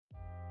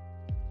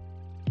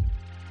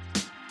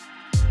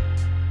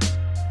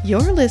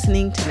You're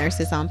listening to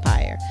Nurses on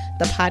Fire,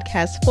 the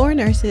podcast for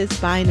nurses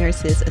by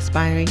nurses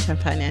aspiring to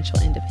financial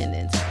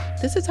independence.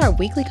 This is our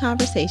weekly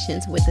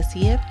conversations with the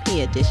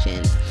CFP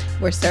edition,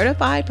 where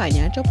certified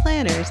financial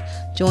planners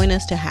join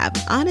us to have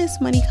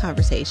honest money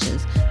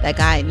conversations that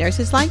guide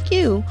nurses like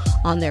you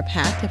on their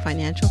path to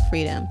financial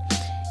freedom.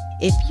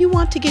 If you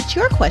want to get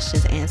your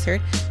questions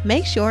answered,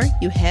 make sure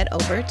you head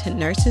over to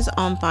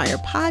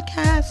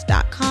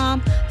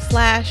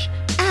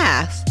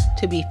nursesonfirepodcast.com/ask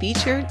to be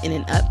featured in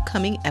an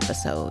upcoming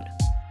episode.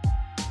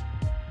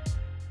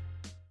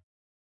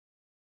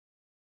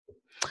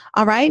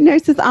 All right,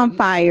 Nurses on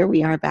Fire,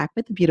 we are back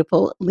with the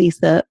beautiful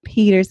Lisa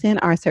Peterson,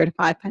 our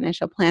certified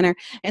financial planner.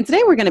 And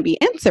today we're going to be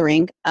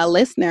answering a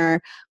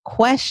listener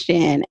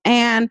question.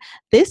 And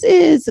this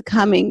is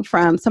coming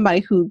from somebody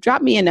who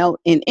dropped me a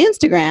note in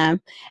Instagram.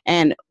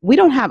 And we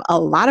don't have a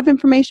lot of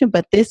information,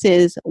 but this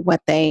is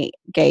what they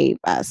gave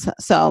us.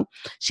 So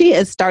she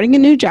is starting a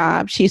new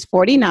job. She's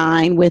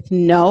 49 with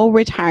no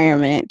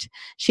retirement.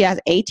 She has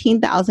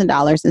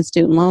 $18,000 in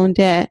student loan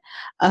debt,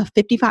 a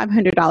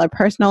 $5,500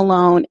 personal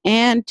loan,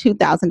 and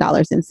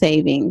 $2,000 in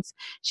savings.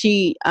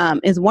 She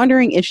is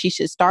wondering if she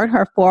should start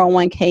her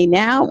 401k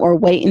now or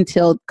wait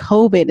until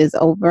COVID is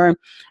over.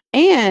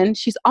 And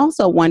she's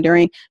also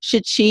wondering,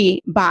 should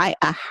she buy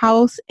a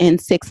house in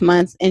 6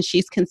 months? And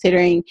she's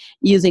considering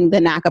using the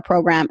NACA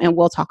program. And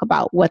we'll talk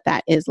about what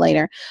that is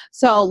later.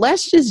 So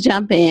let's just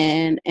jump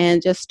in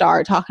and just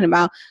start talking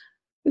about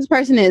this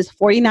person is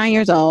 49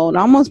 years old,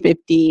 almost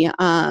 50,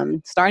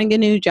 starting a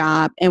new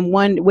job and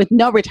one with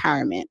no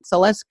retirement. So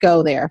let's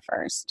go there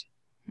first.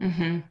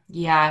 Mm-hmm.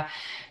 Yeah.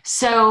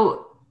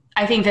 So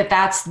I think that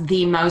that's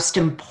the most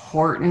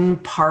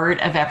important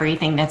part of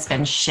everything that's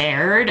been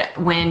shared.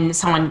 When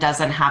someone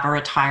doesn't have a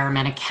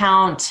retirement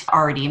account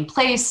already in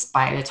place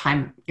by the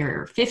time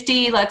you're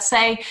 50, let's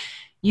say,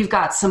 you've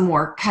got some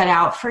work cut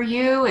out for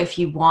you if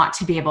you want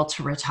to be able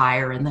to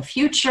retire in the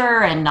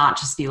future and not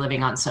just be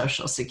living on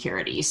Social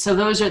Security. So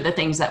those are the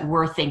things that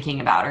we're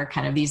thinking about, are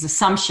kind of these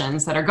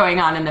assumptions that are going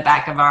on in the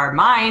back of our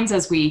minds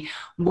as we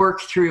work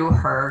through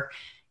her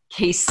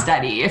case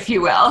study, if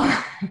you will.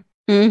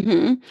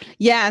 Mm-hmm.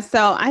 Yeah.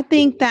 So I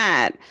think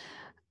that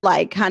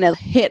kind of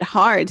hit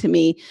hard to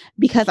me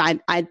because I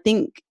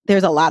think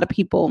there's a lot of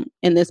people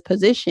in this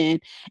position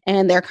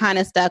and they're kind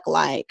of stuck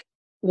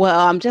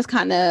well, I'm just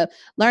kind of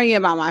learning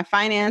about my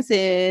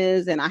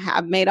finances and I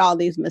have made all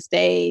these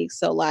mistakes.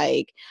 So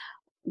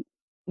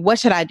what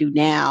should I do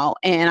now?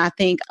 And I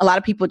think a lot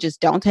of people just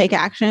don't take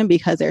action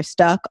because they're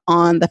stuck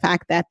on the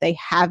fact that they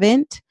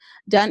haven't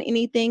done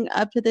anything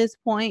up to this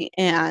point.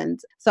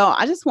 And so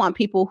I just want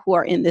people who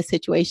are in this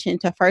situation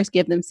to first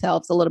give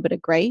themselves a little bit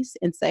of grace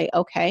and say,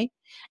 okay,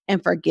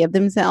 and forgive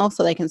themselves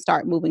so they can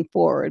start moving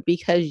forward,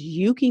 because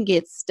you can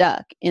get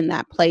stuck in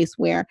that place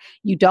where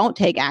you don't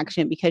take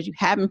action because you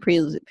haven't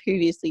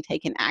previously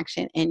taken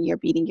action and you're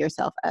beating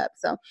yourself up.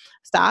 So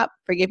stop,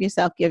 forgive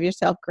yourself, give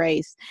yourself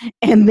grace,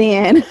 and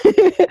then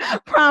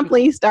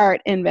promptly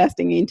start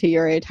investing into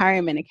your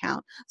retirement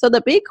account. So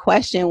the big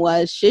question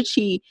was,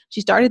 she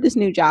started this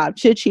new job,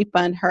 should she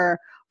fund her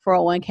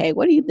 401k?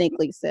 What do you think,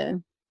 Lisa?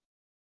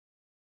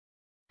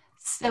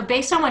 So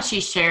based on what she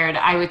shared,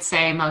 I would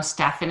say most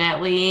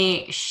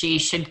definitely she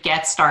should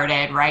get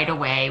started right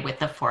away with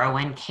the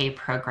 401k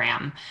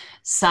program.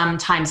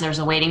 Sometimes there's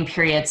a waiting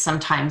period,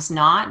 sometimes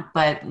not,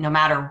 but no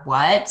matter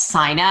what,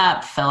 sign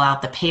up, fill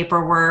out the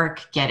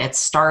paperwork, get it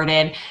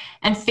started,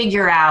 and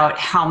figure out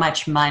how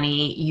much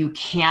money you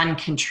can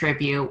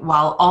contribute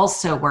while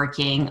also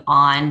working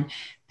on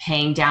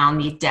paying down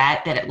the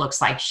debt that it looks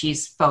like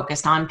she's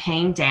focused on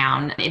paying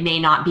down. It may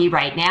not be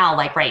right now.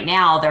 Like right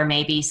now, there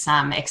may be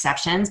some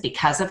exceptions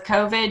because of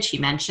COVID. She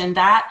mentioned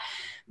that.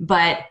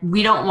 But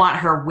we don't want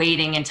her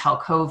waiting until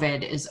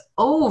COVID is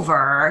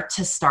over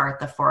to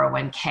start the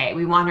 401k.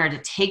 We want her to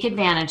take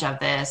advantage of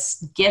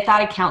this, get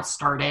that account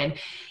started.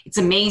 It's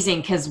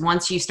amazing because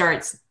once you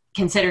start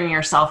considering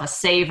yourself a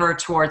saver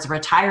towards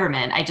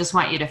retirement, I just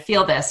want you to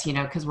feel this,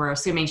 because we're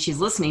assuming she's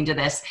listening to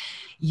this.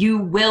 You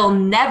will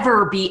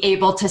never be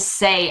able to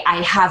say,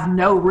 I have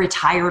no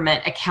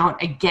retirement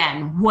account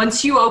again.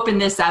 Once you open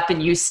this up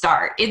and you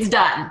start, it's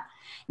done.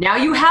 Now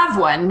you have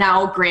one.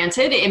 Now,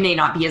 granted, it may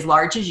not be as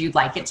large as you'd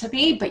like it to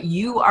be, but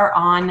you are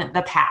on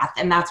the path.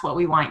 And that's what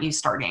we want you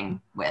starting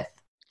with.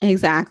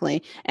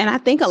 Exactly. And I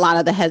think a lot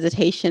of the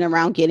hesitation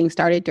around getting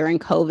started during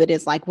COVID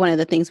is one of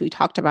the things we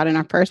talked about in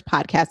our first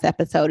podcast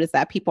episode, is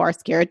that people are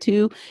scared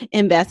to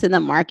invest in the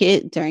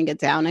market during a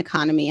down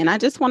economy. And I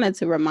just wanted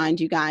to remind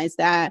you guys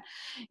that,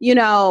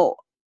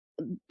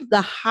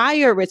 the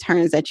higher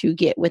returns that you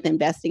get with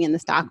investing in the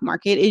stock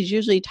market is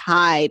usually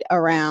tied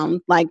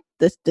around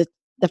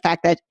the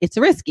fact that it's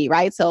risky,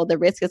 right? So the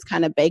risk is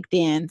kind of baked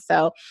in.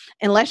 So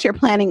unless you're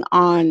planning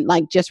on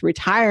just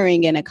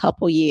retiring in a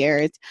couple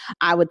years,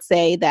 I would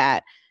say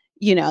that,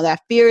 that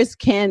fear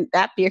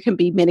can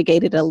be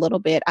mitigated a little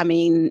bit. I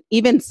mean,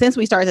 even since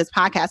we started this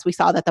podcast, we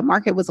saw that the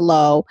market was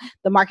low.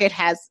 The market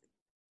has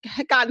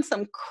gotten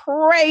some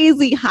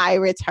crazy high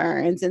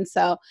returns. And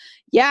so,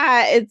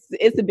 yeah, it's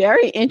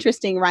very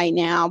interesting right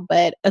now,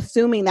 but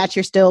assuming that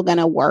you're still going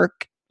to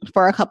work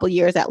for a couple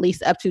years, at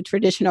least up to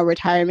traditional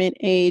retirement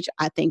age,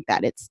 I think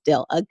that it's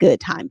still a good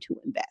time to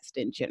invest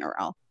in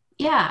general.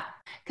 Yeah,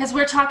 because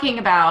we're talking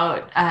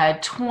about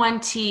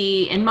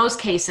 20, in most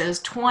cases,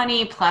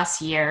 20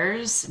 plus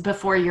years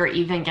before you're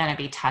even going to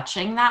be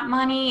touching that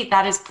money.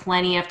 That is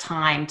plenty of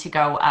time to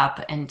go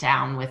up and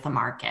down with the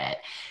market.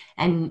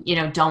 And,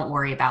 don't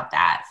worry about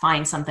that.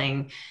 Find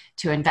something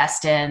to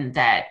invest in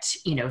that,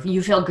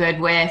 you feel good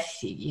with,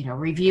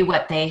 review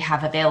what they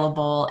have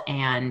available,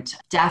 and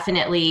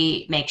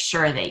definitely make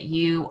sure that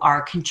you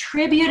are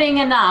contributing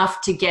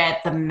enough to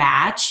get the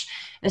match,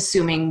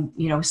 assuming,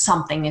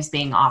 something is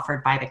being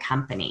offered by the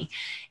company.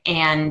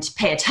 And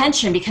pay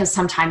attention, because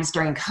sometimes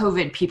during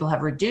COVID, people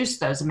have reduced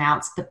those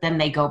amounts, but then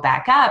they go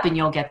back up and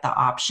you'll get the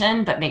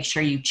option, but make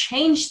sure you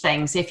change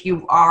things if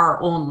you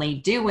are only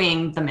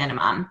doing the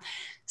minimum.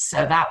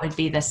 So that would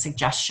be the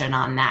suggestion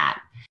on that.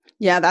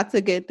 Yeah, that's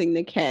a good thing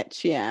to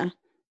catch. Yeah.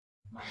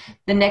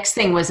 The next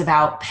thing was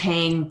about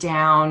paying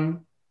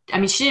down. I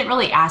mean, she didn't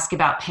really ask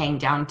about paying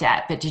down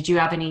debt, but did you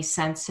have any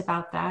sense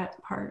about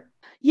that part?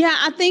 Yeah,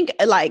 I think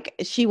like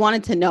she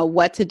wanted to know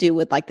what to do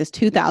with like this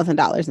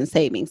 $2,000 in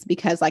savings,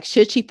 because like,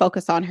 should she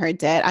focus on her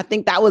debt? I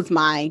think that was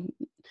my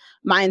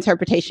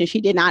interpretation.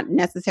 She did not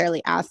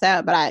necessarily ask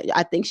that, but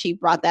I think she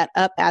brought that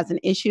up as an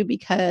issue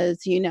because,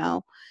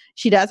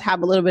 she does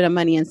have a little bit of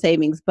money in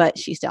savings, but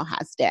she still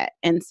has debt.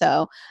 And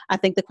so I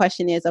think the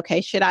question is,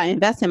 okay, should I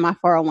invest in my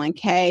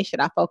 401k?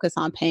 Should I focus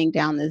on paying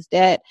down this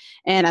debt?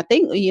 And I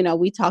think,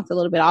 we talked a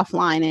little bit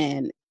offline,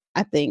 and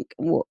I think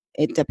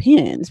it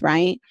depends,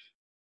 right?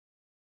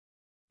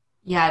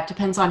 Yeah, it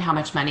depends on how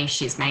much money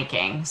she's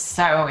making.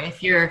 So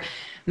if you're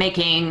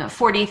making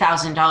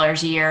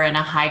 $40,000 a year in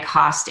a high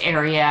cost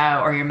area,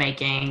 or you're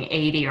making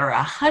 $80,000 or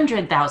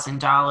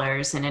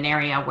 $100,000 in an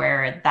area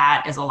where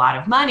that is a lot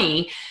of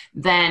money,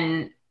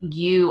 then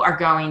you are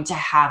going to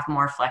have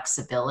more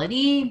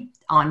flexibility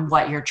on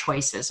what your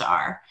choices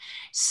are.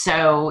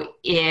 So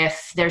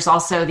if there's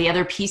also the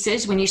other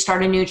pieces, when you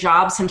start a new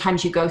job,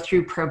 sometimes you go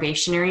through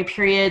probationary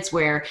periods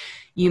where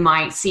you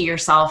might see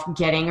yourself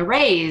getting a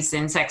raise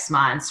in 6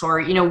 months,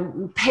 or,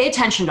 pay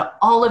attention to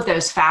all of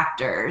those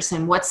factors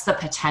and what's the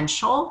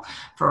potential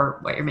for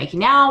what you're making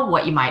now,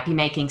 what you might be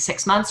making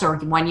 6 months or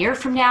 1 year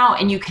from now,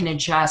 and you can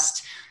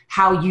adjust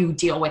how you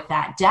deal with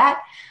that debt.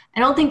 I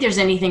don't think there's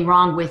anything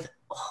wrong with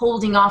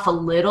holding off a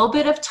little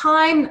bit of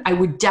time. I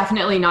would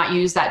definitely not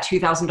use that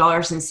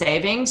 $2,000 in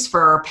savings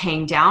for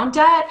paying down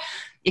debt.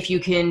 If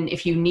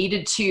you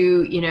needed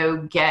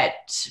to,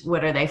 get,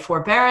 what are they,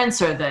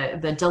 forbearance or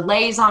the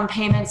delays on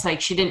payments,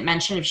 like she didn't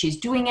mention if she's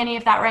doing any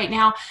of that right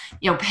now,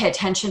 pay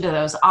attention to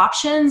those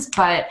options,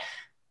 but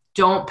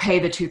don't pay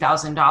the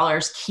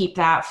 $2,000. Keep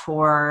that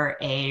for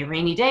a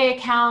rainy day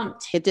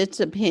account. It just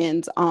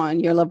depends on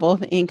your level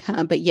of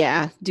income. But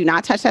yeah, do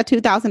not touch that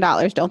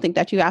 $2,000. Don't think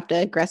that you have to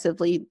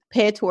aggressively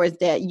pay it towards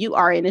debt. You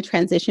are in a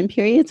transition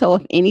period. So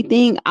if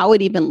anything, I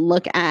would even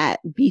look at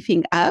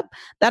beefing up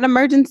that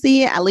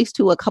emergency, at least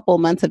to a couple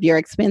months of your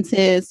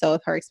expenses. So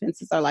if her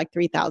expenses are like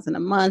 $3,000 a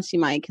month, she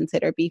might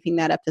consider beefing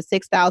that up to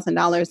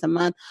 $6,000 a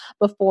month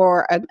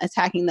before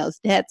attacking those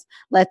debts.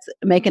 Let's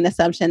make an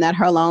assumption that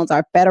her loans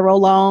are federal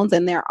loans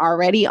and they're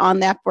already on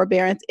that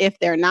forbearance. If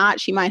they're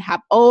not, she might have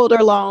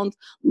older loans.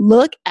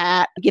 Look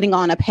at getting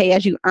on a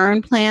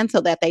pay-as-you-earn plan so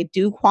that they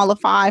do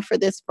qualify for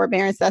this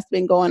forbearance that's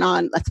been going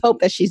on. Let's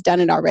hope that she's done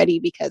it already,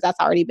 because that's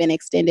already been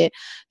extended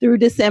through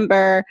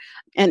December.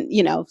 And,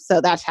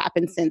 so that's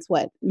happened since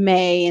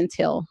May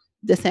until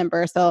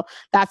December. So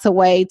that's a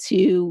way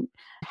to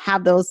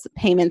have those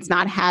payments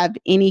not have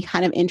any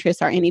kind of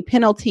interest or any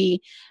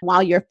penalty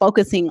while you're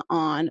focusing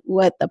on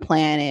what the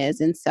plan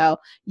is. And so,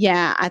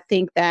 yeah, I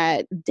think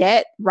that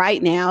debt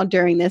right now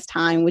during this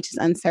time, which is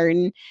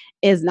uncertain,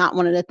 is not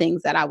one of the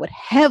things that I would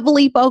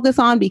heavily focus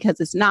on, because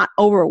it's not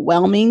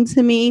overwhelming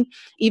to me.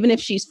 Even if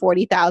she's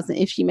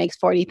if she makes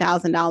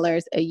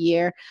 $40,000 a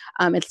year,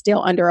 it's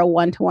still under a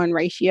 1-to-1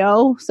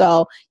 ratio.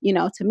 So,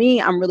 to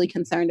me, I'm really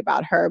concerned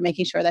about her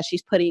making sure that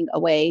she's putting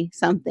away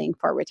something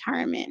for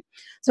retirement.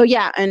 So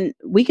yeah, and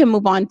we can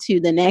move on to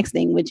the next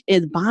thing, which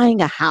is buying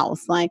a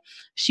house. Like,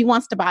 she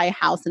wants to buy a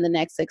house in the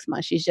next 6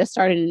 months. She's just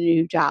started a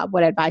new job.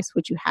 What advice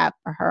would you have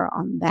for her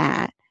on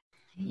that?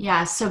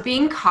 Yeah, so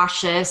being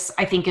cautious,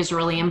 I think, is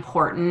really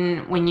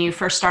important. When you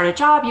first start a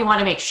job, you want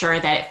to make sure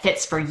that it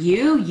fits for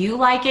you. You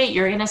like it,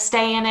 you're going to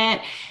stay in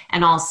it,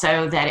 and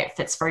also that it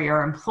fits for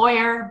your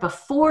employer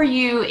before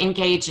you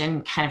engage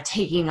in kind of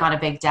taking on a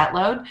big debt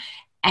load.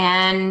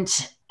 And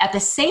at the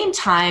same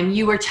time,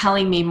 you were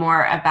telling me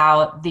more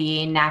about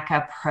the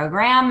NACA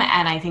program,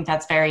 and I think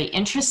that's very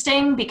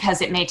interesting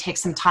because it may take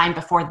some time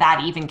before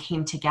that even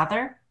came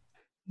together.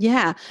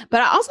 Yeah.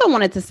 But I also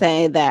wanted to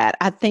say that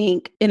I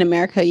think in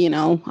America,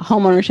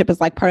 homeownership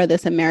is like part of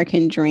this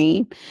American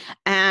dream.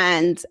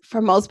 And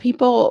for most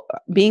people,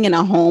 being in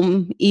a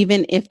home,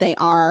 even if they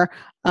are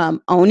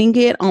owning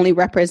it only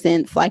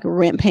represents like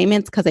rent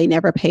payments because they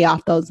never pay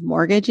off those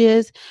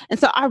mortgages. And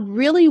so I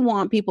really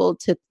want people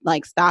to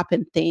like stop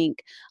and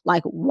think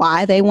like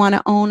why they want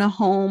to own a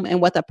home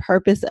and what the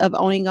purpose of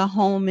owning a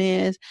home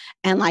is.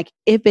 And like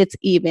if it's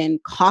even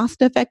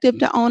cost effective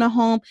to own a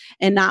home,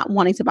 and not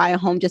wanting to buy a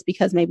home just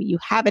because maybe you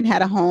haven't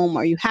had a home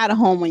or you had a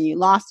home when you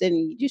lost it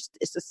and you just,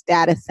 it's a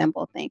status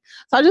symbol thing.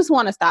 So I just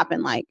want to stop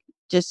and like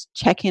just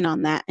check in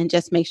on that and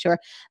just make sure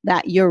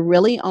that you're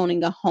really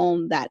owning a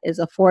home that is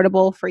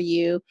affordable for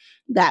you,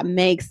 that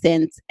makes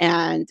sense.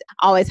 And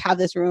always have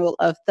this rule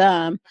of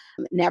thumb: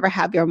 never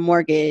have your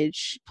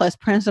mortgage plus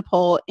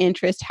principal,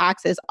 interest,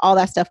 taxes, all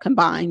that stuff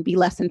combined be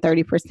less than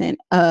 30%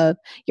 of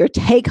your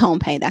take home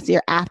pay. That's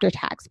your after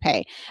tax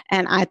pay.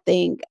 And I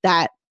think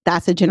that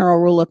that's a general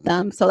rule of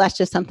thumb. So that's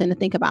just something to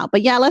think about.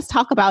 But yeah, let's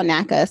talk about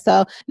NACA.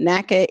 So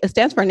NACA, it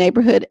stands for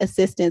Neighborhood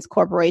Assistance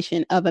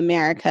Corporation of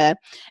America.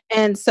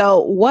 And so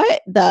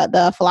what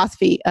the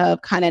philosophy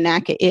of kind of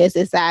NACA is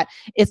that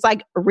it's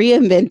like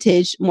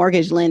reinvented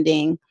mortgage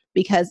lending,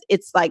 because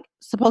it's like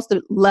supposed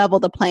to level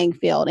the playing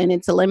field, and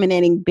it's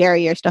eliminating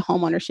barriers to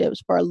homeownership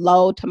for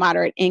low to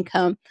moderate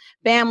income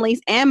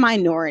families and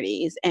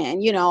minorities.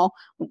 And, you know,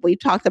 we've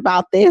talked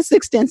about this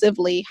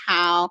extensively,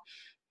 how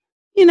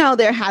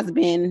there has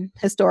been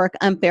historic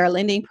unfair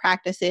lending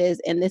practices,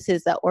 and this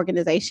is the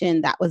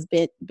organization that was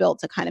built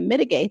to kind of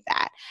mitigate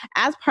that.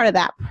 As part of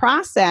that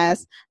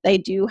process, they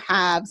do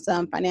have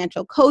some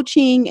financial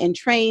coaching and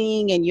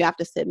training, and you have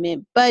to submit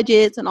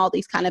budgets and all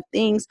these kind of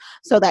things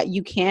so that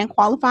you can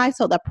qualify.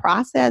 So the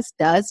process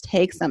does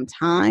take some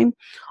time.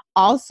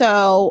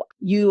 Also,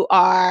 you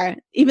are,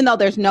 even though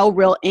there's no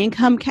real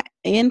income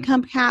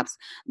caps,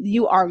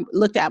 you are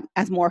looked at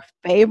as more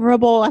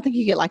favorable. I think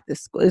you get like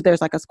this,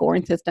 there's like a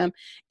scoring system.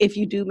 If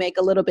you do make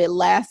a little bit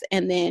less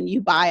and then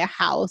you buy a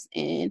house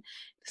in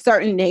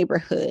certain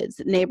neighborhoods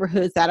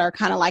that are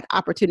kind of like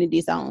opportunity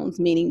zones,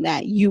 meaning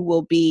that you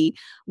will be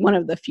one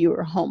of the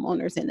fewer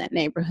homeowners in that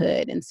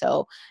neighborhood. And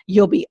so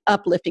you'll be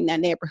uplifting that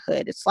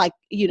neighborhood. It's like,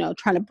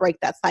 trying to break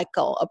that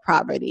cycle of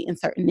poverty in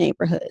certain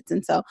neighborhoods.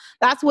 And so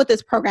that's what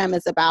this program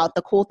is about.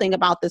 The cool thing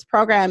about this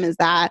program is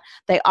that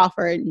they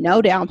offer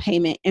no down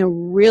payment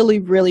and really,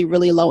 really,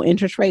 really low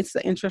interest rates.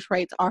 The interest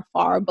rates are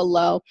far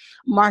below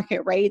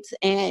market rates.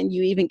 And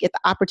you even get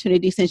the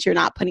opportunity, since you're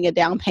not putting a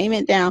down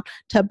payment down,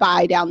 to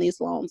buy down these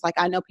loans. Like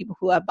I know people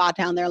who have bought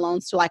down their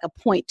loans to like a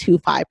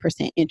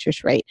 0.25%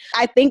 interest rate.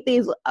 I think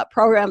these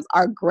programs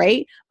are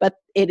great, but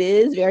it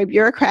is very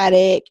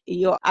bureaucratic.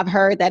 I've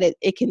heard that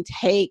it can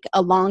take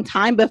a long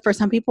time, but for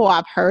some people,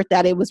 I've heard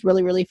that it was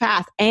really, really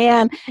fast.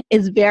 And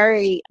it's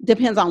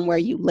depends on where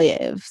you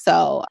live.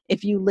 So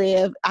if you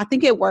live, I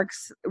think it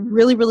works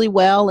really, really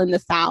well in the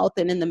South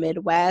and in the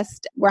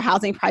Midwest, where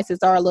housing prices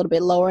are a little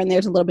bit lower and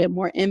there's a little bit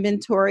more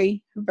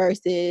inventory,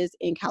 versus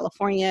in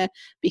California,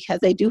 because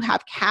they do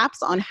have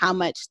caps on how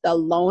much the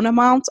loan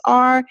amounts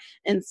are.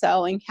 And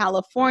so in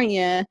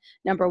California,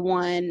 number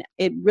one,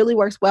 it really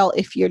works well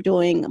if you're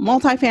doing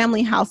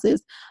multifamily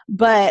houses,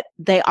 but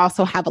they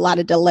also have a lot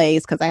of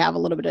delays because they have a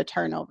little bit of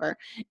turnover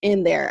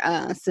in their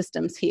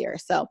systems here.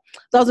 So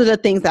those are the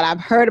things that I've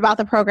heard about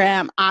the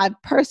program. I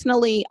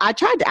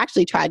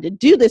tried to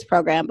do this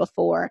program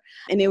before,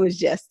 and it was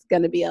just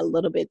going to be a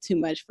little bit too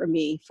much for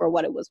me for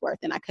what it was worth.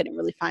 And I couldn't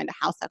really find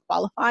a house that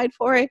qualified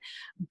for it.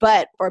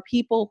 But for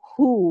people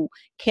who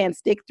can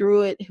stick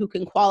through it, who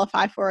can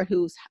qualify for it,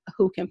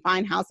 who can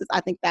find houses, I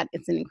think that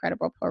it's an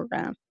incredible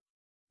program.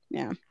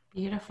 Yeah.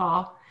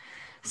 Beautiful.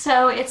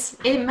 So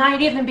it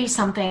might even be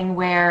something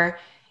where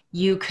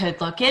you could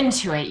look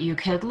into it, you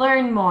could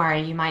learn more,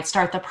 you might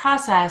start the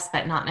process,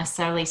 but not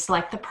necessarily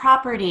select the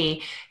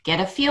property, get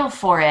a feel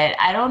for it.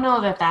 I don't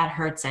know that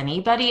hurts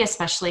anybody,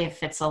 especially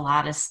if it's a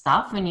lot of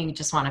stuff and you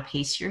just want to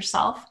pace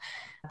yourself,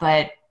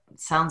 but it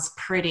sounds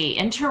pretty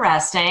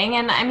interesting.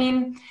 And I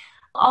mean,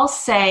 I'll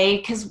say,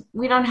 because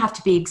we don't have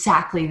to be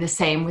exactly the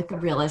same with the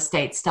real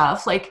estate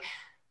stuff, like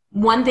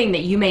one thing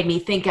that you made me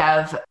think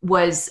of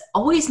was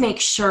always make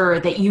sure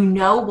that you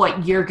know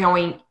what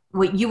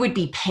you would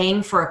be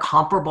paying for a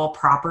comparable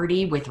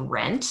property with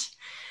rent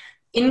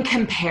in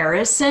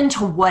comparison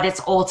to what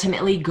it's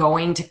ultimately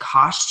going to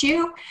cost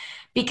you.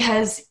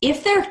 Because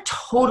if they're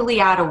totally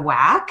out of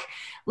whack,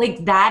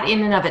 like that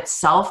in and of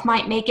itself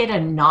might make it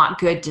a not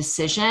good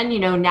decision.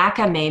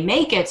 NACA may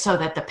make it so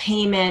that the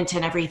payment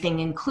and everything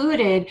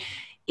included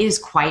is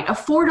quite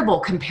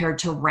affordable compared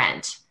to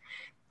rent.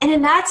 And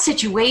in that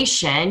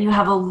situation, you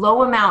have a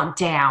low amount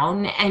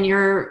down and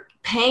you're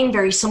paying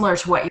very similar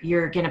to what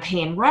you're going to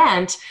pay in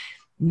rent,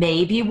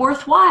 may be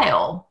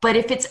worthwhile. But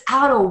if it's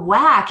out of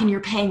whack and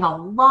you're paying a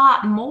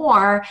lot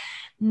more,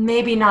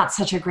 maybe not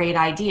such a great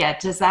idea.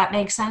 Does that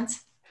make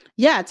sense?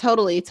 Yeah,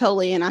 totally.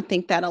 And I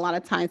think that a lot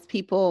of times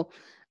people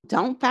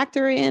don't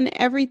factor in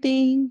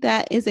everything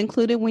that is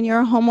included when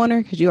you're a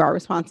homeowner, because you are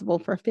responsible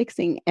for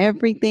fixing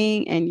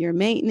everything and your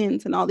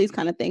maintenance and all these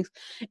kind of things,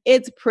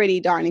 it's pretty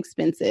darn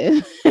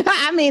expensive.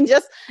 I mean,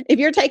 just if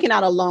you're taking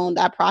out a loan,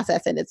 that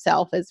process in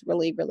itself is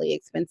really, really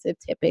expensive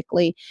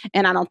typically.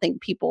 And I don't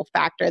think people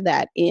factor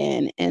that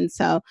in. And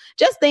so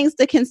just things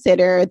to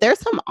consider. There's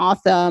some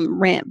awesome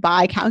rent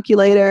buy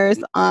calculators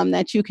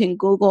that you can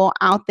Google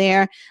out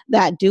there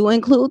that do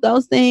include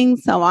those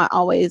things. So I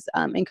always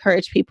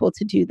encourage people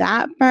to do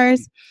that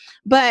first.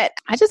 But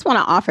I just want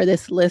to offer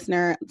this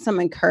listener some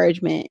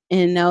encouragement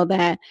and know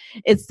that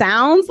it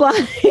sounds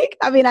like,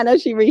 I mean, I know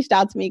she reached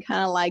out to me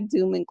kind of like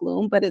doom and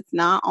gloom, but it's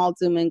not all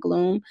doom and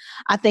gloom.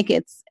 I think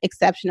it's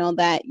exceptional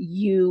that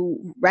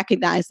you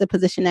recognize the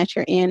position that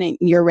you're in and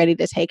you're ready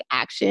to take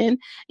action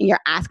and you're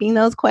asking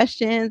those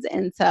questions.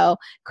 And so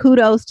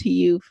kudos to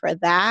you for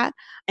that.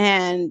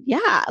 And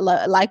yeah,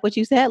 like what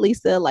you said,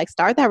 Lisa, like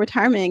start that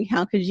retirement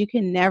account, because you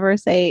can never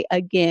say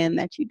again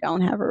that you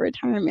don't have a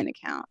retirement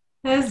account.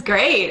 That's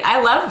great. I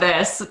love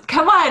this.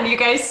 Come on, you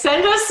guys,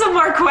 send us some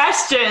more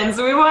questions.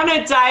 We want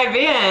to dive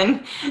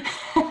in.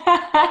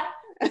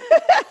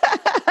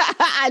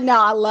 I know.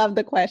 I love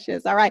the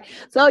questions. All right.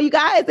 So you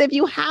guys, if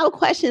you have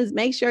questions,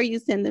 make sure you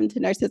send them to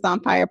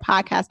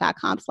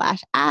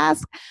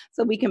nursesonfirepodcast.com/ask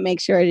so we can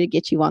make sure to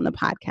get you on the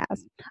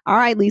podcast. All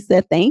right,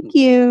 Lisa. Thank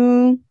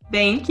you.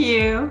 Thank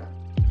you.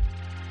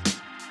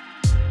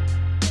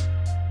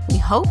 We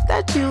hope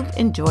that you've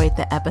enjoyed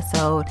the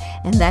episode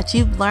and that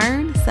you've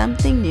learned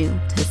something new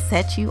to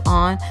set you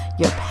on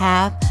your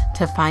path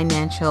to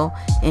financial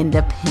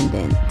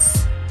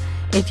independence.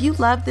 If you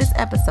love this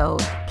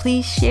episode,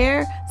 please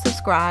share,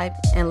 subscribe,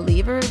 and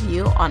leave a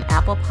review on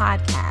Apple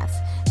Podcasts.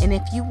 And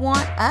if you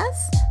want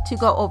us to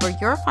go over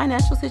your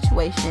financial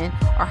situation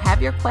or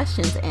have your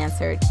questions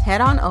answered, head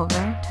on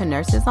over to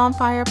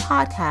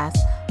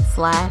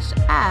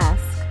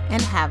nursesonfirepodcast.com/ask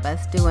and have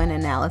us do an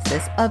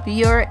analysis of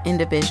your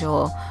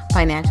individual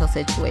financial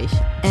situation.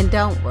 And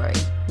don't worry,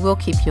 we'll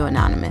keep you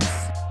anonymous.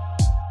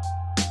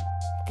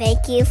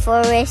 Thank you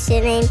for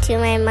listening to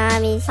my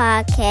mommy's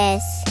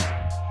podcast.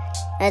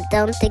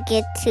 Don't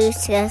forget to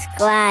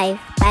subscribe.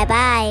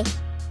 Bye-bye.